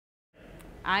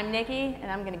I'm Nikki,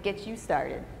 and I'm gonna get you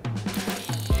started.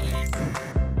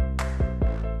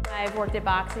 I've worked at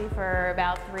BoXZY for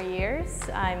about 3 years.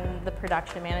 I'm the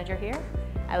production manager here.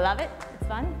 I love it, it's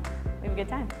fun, we have a good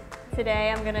time.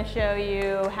 Today I'm gonna show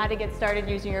you how to get started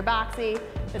using your BoXZY.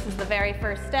 This is the very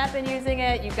first step in using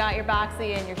it. You've got your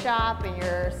BoXZY in your shop, in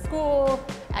your school,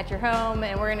 at your home,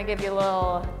 and we're gonna give you a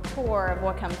little tour of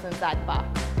what comes inside the box.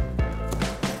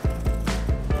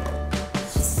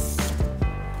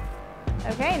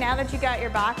 Okay, now that you got your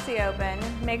BoXZY open,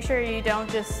 make sure you don't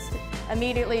just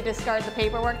immediately discard the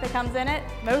paperwork that comes in it.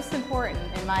 Most important,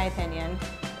 in my opinion,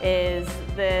 is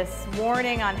this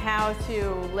warning on how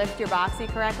to lift your BoXZY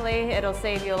correctly. It'll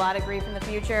save you a lot of grief in the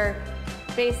future.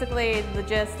 Basically, the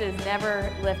gist is never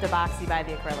lift a BoXZY by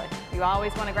the acrylic. You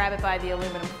always want to grab it by the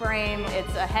aluminum frame.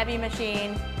 It's a heavy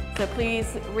machine, so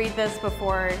please read this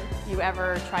before you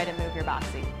ever try to move your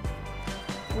BoXZY.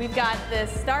 We've got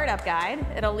this startup guide.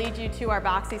 It'll lead you to our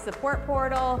BoXZY support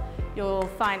portal. You'll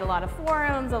find a lot of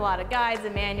forums, a lot of guides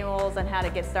and manuals on how to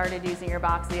get started using your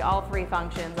BoXZY, all 3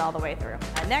 functions all the way through.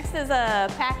 Next is a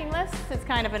packing list. It's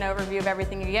kind of an overview of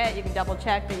everything you get. You can double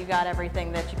check that you got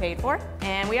everything that you paid for.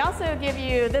 And we also give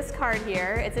you this card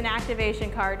here. It's an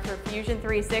activation card for Fusion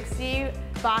 360.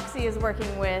 BoXZY is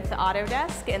working with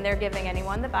Autodesk, and they're giving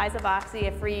anyone that buys a BoXZY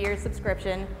a free year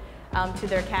subscription to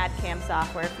their CAD/CAM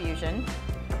software, Fusion.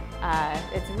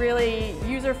 It's really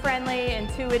user-friendly,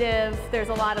 intuitive. There's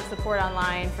a lot of support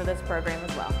online for this program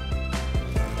as well.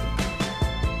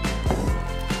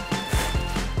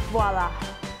 Voila.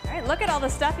 All right, look at all the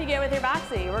stuff you get with your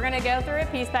BoXZY. We're gonna go through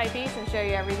it piece by piece and show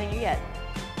you everything you get.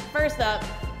 First up,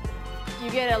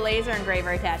 you get a laser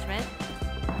engraver attachment,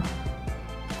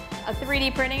 a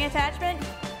 3D printing attachment,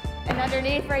 and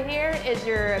underneath right here is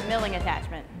your milling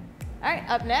attachment. All right,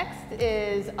 up next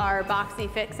is our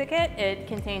BoXZY Fix-A-Kit. It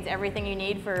contains everything you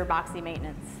need for BoXZY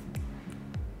maintenance.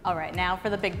 All right, now for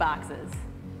the big boxes.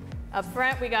 Up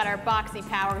front, we got our BoXZY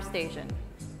Power Station.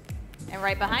 And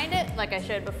right behind it, like I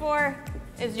showed before,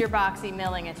 is your BoXZY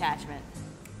milling attachment.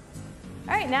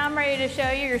 All right, now I'm ready to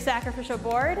show you your sacrificial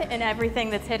board and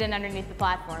everything that's hidden underneath the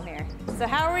platform here. So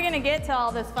how are we gonna get to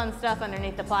all this fun stuff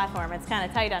underneath the platform? It's kind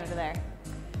of tight under there.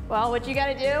 Well, what you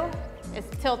gotta do is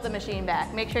tilt the machine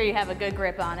back. Make sure you have a good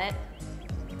grip on it.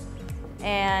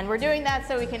 And we're doing that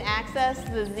so we can access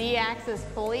the Z-axis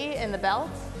pulley in the belt.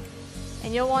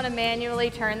 And you'll want to manually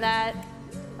turn that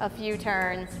a few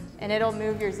turns, and it'll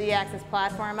move your Z-axis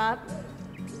platform up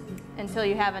until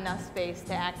you have enough space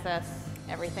to access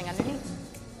everything underneath.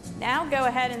 Now go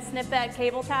ahead and snip that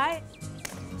cable tie,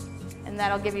 and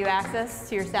that'll give you access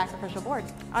to your sacrificial board.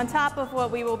 On top of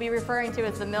what we will be referring to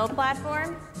as the mill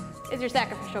platform is your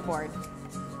sacrificial board.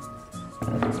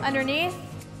 Underneath,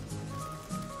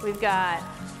 we've got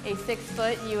a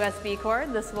 6-foot USB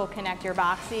cord. This will connect your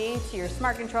BoXZY to your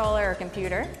smart controller or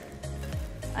computer.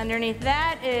 Underneath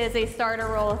that is a starter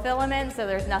roll of filament, so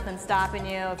there's nothing stopping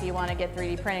you if you want to get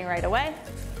 3D printing right away.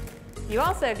 You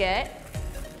also get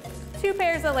 2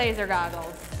 pairs of laser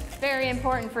goggles. Very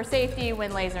important for safety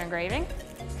when laser engraving.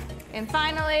 And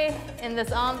finally, in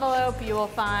this envelope, you will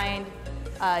find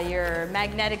your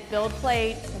magnetic build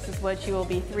plate. This is what you will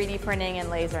be 3D printing and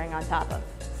lasering on top of.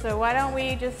 So why don't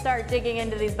we just start digging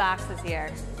into these boxes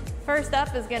here. First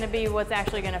up is going to be what's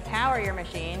actually going to power your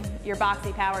machine, your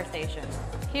BoXZY Power Station.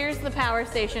 Here's the power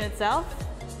station itself.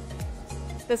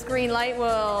 This green light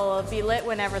will be lit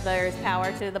whenever there's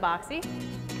power to the BoXZY.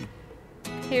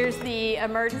 Here's the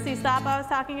emergency stop I was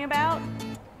talking about.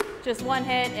 Just one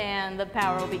hit and the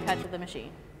power will be cut to the machine.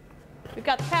 We've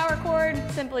got the power cord,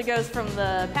 simply goes from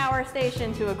the power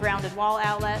station to a grounded wall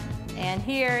outlet. And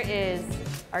here is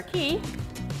our key.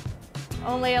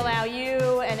 Only allow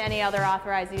you and any other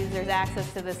authorized users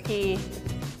access to this key.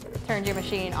 Turns your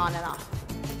machine on and off.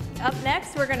 Up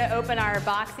next, we're gonna open our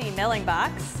BoXZY milling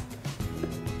box.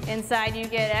 Inside you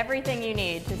get everything you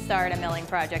need to start a milling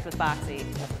project with BoXZY.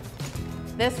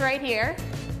 This right here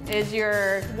is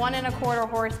your 1 1/4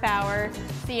 horsepower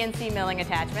CNC milling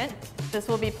attachment. This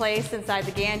will be placed inside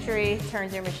the gantry,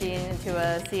 turns your machine into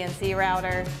a CNC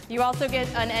router. You also get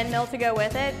an end mill to go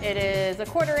with it. It is a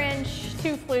 1/4 inch,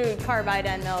 2-flute carbide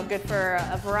end mill, good for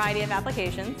a variety of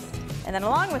applications. And then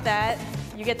along with that,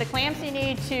 you get the clamps you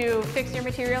need to fix your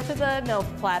material to the mill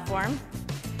platform.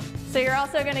 So you're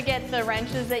also going to get the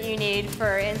wrenches that you need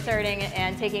for inserting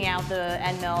and taking out the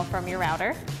end mill from your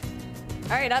router.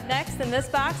 All right, up next in this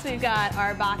box, we've got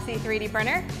our BoXZY 3D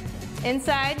printer.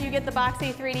 Inside, you get the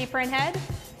BoXZY 3D print head.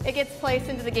 It gets placed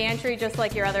into the gantry just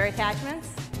like your other attachments.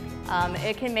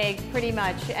 It can make pretty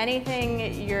much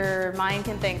anything your mind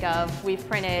can think of. We've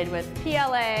printed with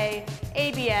PLA,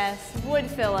 ABS, wood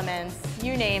filaments,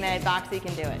 you name it, BoXZY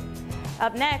can do it.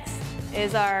 Up next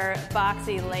is our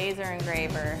BoXZY laser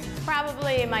engraver.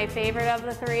 Probably my favorite of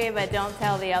the three, but don't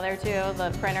tell the other two,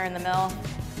 the printer and the mill.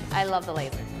 I love the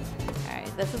laser. All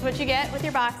right, this is what you get with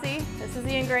your BoXZY. This is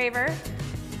the engraver.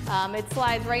 It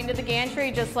slides right into the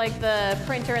gantry just like the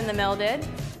printer and the mill did.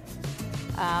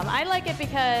 I like it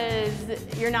because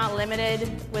you're not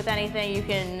limited with anything. You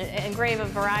can engrave a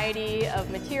variety of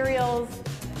materials,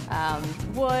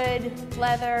 wood,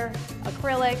 leather,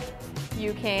 acrylic.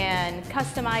 You can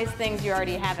customize things you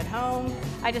already have at home.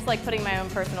 I just like putting my own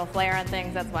personal flair on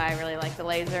things. That's why I really like the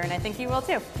laser, and I think you will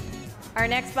too. Our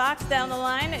next box down the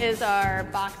line is our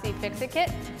BoXZY Fix-It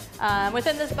Kit.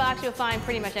 Within this box, you'll find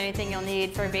pretty much anything you'll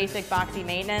need for basic BoXZY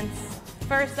maintenance.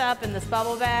 First up, in this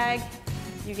bubble bag,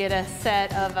 you get a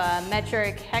set of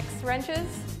metric hex wrenches.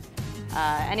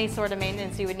 Any sort of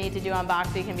maintenance you would need to do on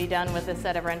BoXZY can be done with this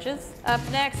set of wrenches. Up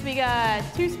next, we got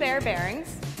 2 spare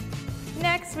bearings.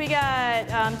 Next, we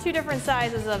got 2 different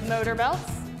sizes of motor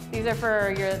belts. These are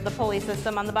for the pulley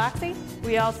system on the BoXZY.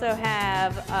 We also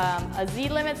have a Z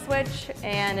limit switch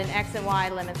and an X and Y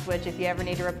limit switch. If you ever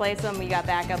need to replace them, we got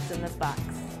backups in this box.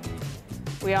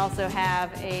 We also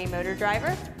have a motor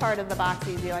driver, part of the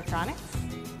BoXZY's electronics.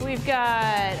 We've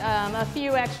got a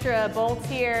few extra bolts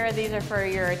here. These are for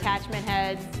your attachment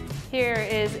heads. Here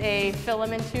is a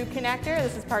filament tube connector.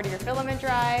 This is part of your filament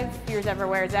drive. If yours ever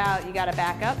wears out, you got a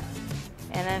backup.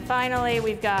 And then finally,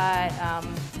 we've got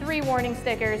 3 warning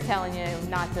stickers telling you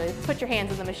not to put your hands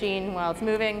in the machine while it's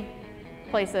moving.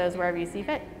 Place those wherever you see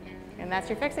fit. And that's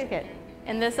your Fix-It Kit.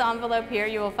 In this envelope here,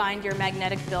 you will find your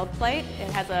magnetic build plate. It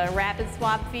has a rapid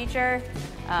swap feature.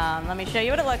 Let me show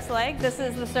you what it looks like. This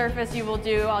is the surface you will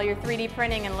do all your 3D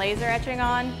printing and laser etching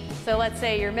on. So let's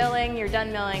say you're milling, you're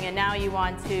done milling, and now you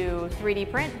want to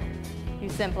 3D print. You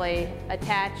simply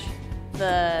attach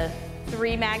the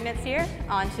 3 magnets here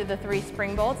onto the 3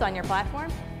 spring bolts on your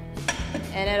platform,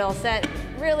 and it'll set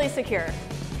really secure.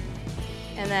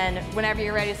 And then whenever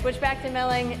you're ready to switch back to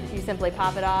milling, you simply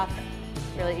pop it off.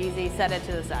 Really easy, set it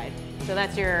to the side. So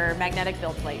that's your magnetic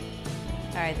build plate.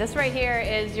 All right, this right here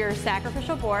is your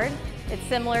sacrificial board. It's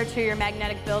similar to your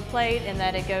magnetic build plate in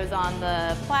that it goes on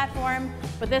the platform,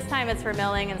 but this time it's for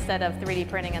milling instead of 3D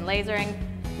printing and lasering.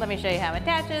 Let me show you how it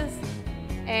attaches.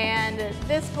 And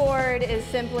this board is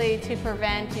simply to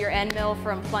prevent your end mill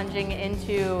from plunging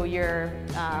into your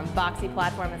BoXZY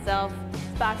platform itself.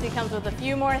 BoXZY comes with a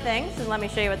few more things, and let me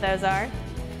show you what those are.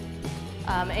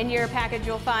 In your package,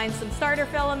 you'll find some starter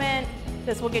filament.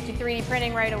 This will get you 3D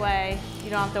printing right away. You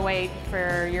don't have to wait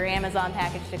for your Amazon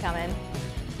package to come in.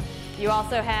 You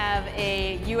also have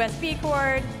a USB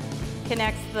cord,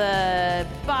 connects the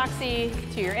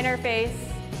BoXZY to your interface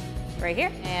right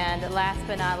here. And last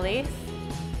but not least,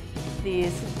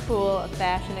 these cool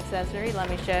fashion accessories. Let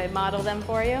me model them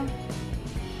for you.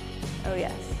 Oh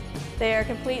yes. They are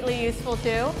completely useful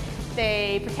too.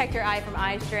 They protect your eye from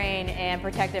eye strain and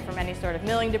protect it from any sort of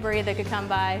milling debris that could come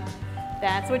by.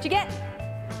 That's what you get.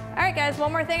 All right guys,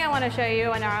 one more thing I want to show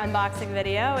you in our unboxing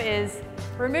video is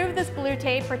remove this blue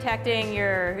tape protecting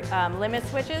your limit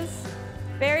switches.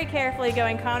 Very carefully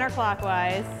going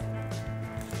counterclockwise.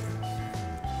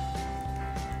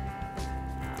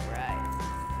 All right.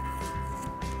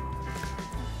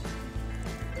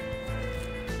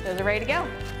 Those are ready to go.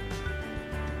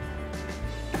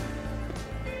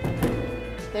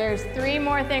 There's 3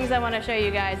 more things I want to show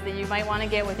you guys that you might want to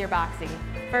get with your BoXZY.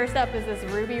 First up is this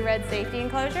ruby red safety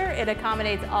enclosure. It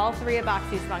accommodates all 3 of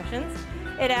BoXZY's functions.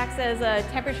 It acts as a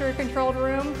temperature controlled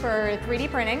room for 3D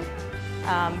printing,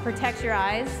 protects your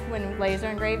eyes when laser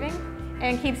engraving,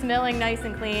 and keeps milling nice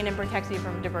and clean and protects you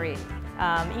from debris.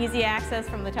 Easy access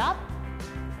from the top.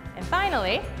 And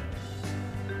finally,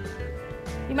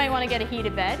 you might want to get a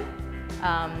heated bed.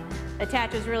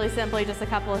 Attaches really simply, just a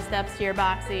couple of steps to your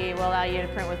BoXZY will allow you to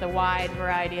print with a wide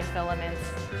variety of filaments.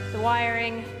 The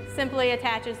wiring simply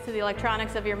attaches to the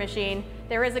electronics of your machine.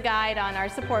 There is a guide on our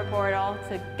support portal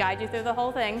to guide you through the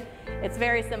whole thing. It's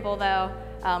very simple though.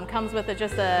 Comes with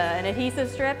just an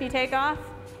adhesive strip you take off,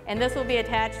 and this will be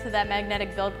attached to that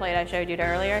magnetic build plate I showed you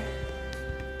earlier.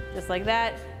 Just like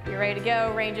that, you're ready to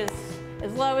go. Ranges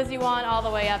as low as you want all the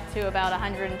way up to about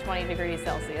 120 degrees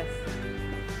Celsius.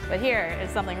 But here is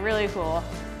something really cool.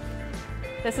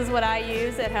 This is what I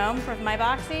use at home for my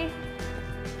BoXZY.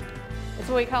 It's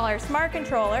what we call our smart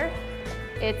controller.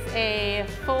 It's a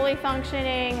fully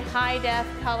functioning high-def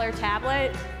color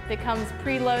tablet that comes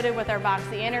preloaded with our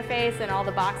BoXZY interface and all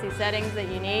the BoXZY settings that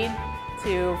you need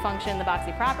to function the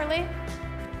BoXZY properly.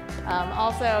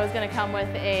 Also, it's going to come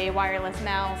with a wireless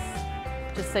mouse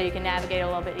just so you can navigate a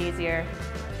little bit easier.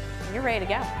 And you're ready to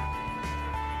go.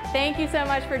 Thank you so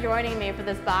much for joining me for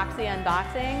this BoXZY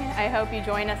unboxing. I hope you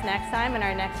join us next time in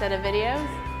our next set of videos.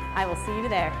 I will see you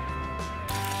there.